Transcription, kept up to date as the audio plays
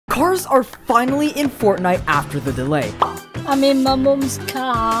Cars are finally in Fortnite after the delay. I'm in my mom's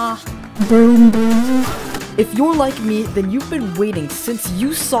car. Boom, boom. If you're like me, then you've been waiting since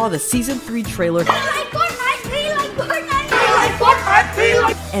you saw the Season 3 trailer.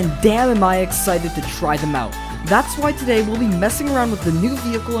 And damn am I excited to try them out. That's why today we'll be messing around with the new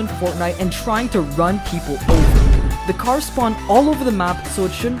vehicle in Fortnite and trying to run people over. The cars spawn all over the map, so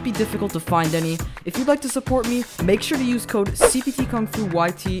it shouldn't be difficult to find any. If you'd like to support me, make sure to use code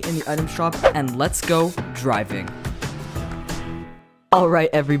CptKungFuYT in the item shop, and let's go driving. Alright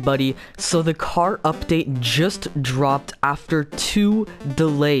everybody, so the car update just dropped after 2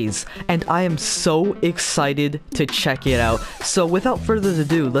 delays, and I am so excited to check it out. So without further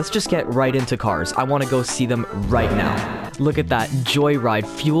ado, let's just get right into cars. I want to go see them right now. Look at that, joyride,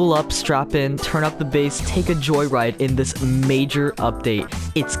 fuel up, strap in, turn up the bass, take a joyride in this major update.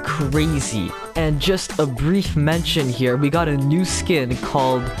 It's crazy. And just a brief mention here, we got a new skin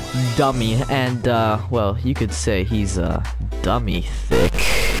called Dummy, and well, you could say he's dummy thick.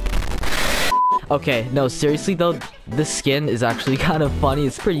 Okay, no, seriously though, this skin is actually kind of funny.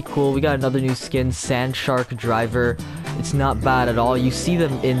 It's pretty cool. We got another new skin, Sand Shark Driver. It's not bad at all. You see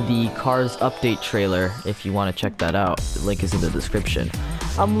them in the Cars update trailer if you want to check that out. The link is in the description.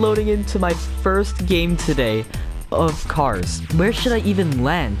 I'm loading into my first game today of Cars. Where should I even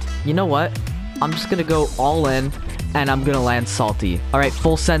land? You know what? I'm just gonna go all in, and I'm gonna land salty. Alright,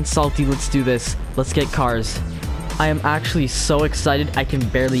 full send salty, let's do this. Let's get Cars. I am actually so excited, I can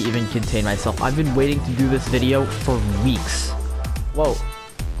barely even contain myself. I've been waiting to do this video for weeks. Whoa.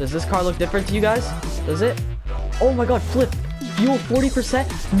 Does this car look different to you guys? Does it? Oh my god, flip. Fuel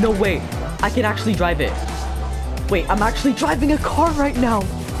 40%? No way. I can actually drive it. Wait, I'm actually driving a car right now.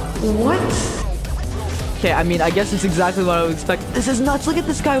 What? Okay, I mean, I guess it's exactly what I would expect. This is nuts. Look at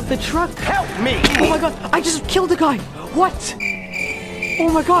this guy with the truck. Help me! Oh my god, I just killed a guy. What? Oh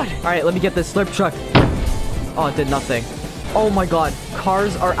my god. Alright, let me get this slurp truck. Oh, it did nothing. Oh my god,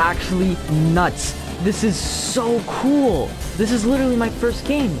 cars are actually nuts. This is so cool. This is literally my first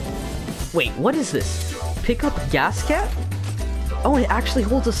game. Wait, what is this? Pick up gas can? Oh, it actually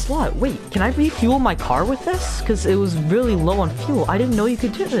holds a slot. Wait, can I refuel my car with this? Because it was really low on fuel. I didn't know you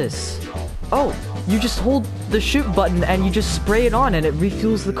could do this. Oh, you just hold the shoot button and you just spray it on and it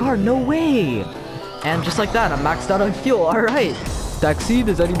refuels the car. No way. And just like that, I'm maxed out on fuel. All right. Taxi,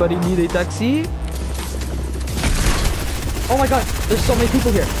 does anybody need a taxi? Oh my god, there's so many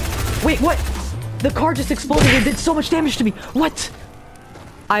people here. Wait, what? The car just exploded and did so much damage to me. What?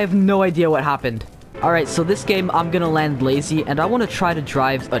 I have no idea what happened. Alright, so this game, I'm gonna land lazy, and I want to try to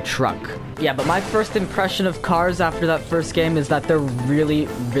drive a truck. Yeah, but my first impression of cars after that first game is that they're really,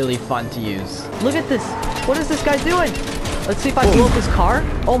 really fun to use. Look at this. What is this guy doing? Let's see if I blow up his car.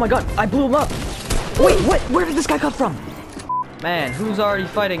 Oh my god, I blew him up. Wait, what? Where did this guy come from? Man, who's already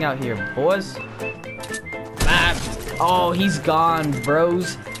fighting out here, boys? Oh, he's gone,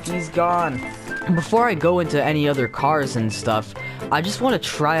 bros. He's gone. Before I go into any other cars and stuff, I just want to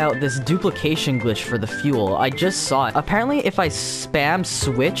try out this duplication glitch for the fuel. I just saw it. Apparently, if I spam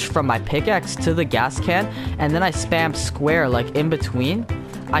switch from my pickaxe to the gas can, and then I spam square like in between,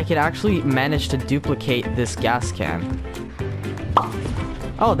 I can actually manage to duplicate this gas can.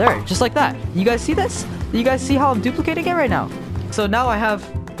 Oh, there, just like that. You guys see this? You guys see how I'm duplicating it right now? So now I have,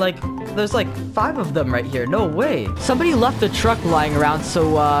 like, there's like 5 of them right here. No way. Somebody left a truck lying around, so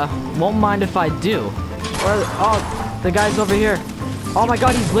won't mind if I do. Oh, the guy's over here. Oh my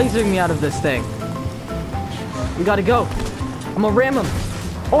god, he's lasering me out of this thing. We gotta go. I'm gonna ram him.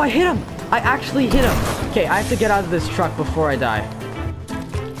 Oh, I hit him. I actually hit him. Okay, I have to get out of this truck before I die.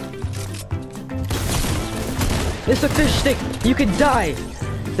 Mr. Fish Stick, you could die.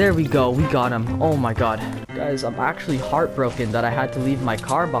 There we go. We got him. Oh my god. Guys, I'm actually heartbroken that I had to leave my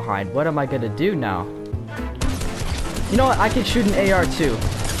car behind. What am I gonna do now? You know what? I can shoot an AR too.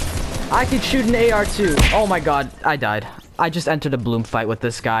 I can shoot an AR too. Oh my god, I died. I just entered a bloom fight with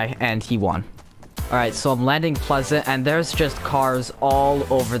this guy, and he won. Alright, so I'm landing Pleasant, and there's just cars all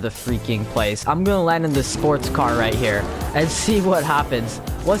over the freaking place. I'm gonna land in this sports car right here, and see what happens.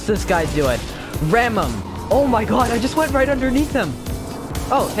 What's this guy doing? Ram him! Oh my god, I just went right underneath him!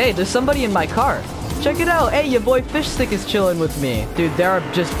 Oh, hey, there's somebody in my car. Check it out. Hey, your boy Fish Stick is chilling with me. Dude, there are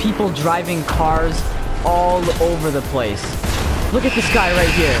just people driving cars all over the place. Look at this guy right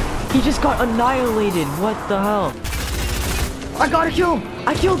here. He just got annihilated. What the hell? I gotta kill him.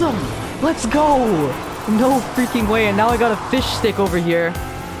 I killed him. Let's go. No freaking way. And now I got a Fish Stick over here.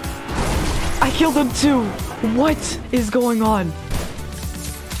 I killed him too. What is going on?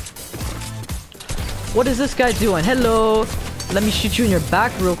 What is this guy doing? Hello. Let me shoot you in your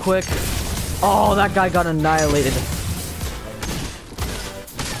back real quick. Oh, that guy got annihilated.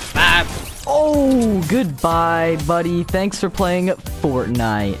 Oh, goodbye, buddy. Thanks for playing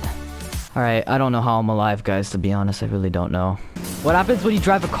Fortnite. Alright, I don't know how I'm alive, guys, to be honest. I really don't know. What happens when you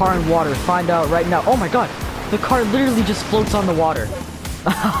drive a car in water? Find out right now. Oh my god! The car literally just floats on the water.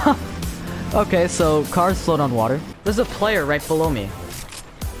 Okay, so cars float on water. There's a player right below me.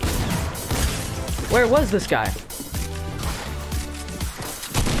 Where was this guy?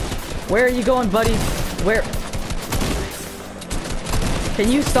 Where are you going, buddy? Where? Can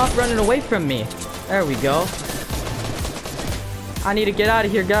you stop running away from me? There we go. I need to get out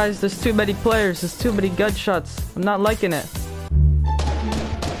of here, guys. There's too many players. There's too many gunshots. I'm not liking it.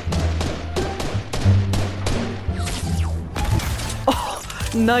 Oh,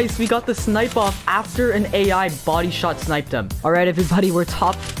 nice. We got the snipe off after an AI body shot sniped him. All right, everybody, we're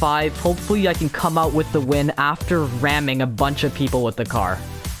top 5. Hopefully, I can come out with the win after ramming a bunch of people with the car.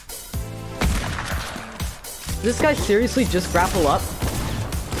 Did this guy seriously just grapple up?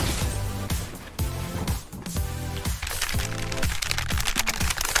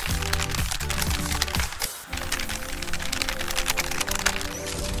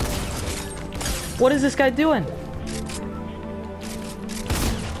 What is this guy doing?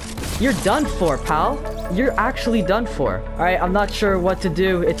 You're done for, pal. You're actually done for. Alright, I'm not sure what to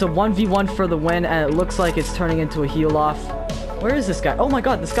do. It's a 1v1 for the win, and it looks like it's turning into a heal off. Where is this guy? Oh my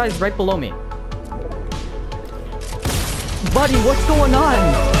god, this guy's right below me. Buddy, what's going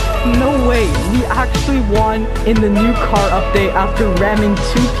on? No way. We actually won in the new car update after ramming 2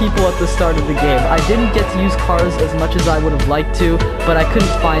 people at the start of the game. I didn't get to use cars as much as I would have liked to, but I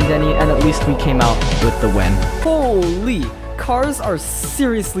couldn't find any, and at least we came out with the win. Holy! Cars are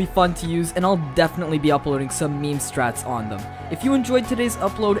seriously fun to use, and I'll definitely be uploading some meme strats on them. If you enjoyed today's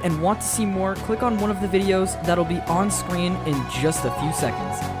upload and want to see more, click on one of the videos that'll be on screen in just a few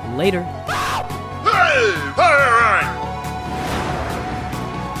seconds. Later! Hey!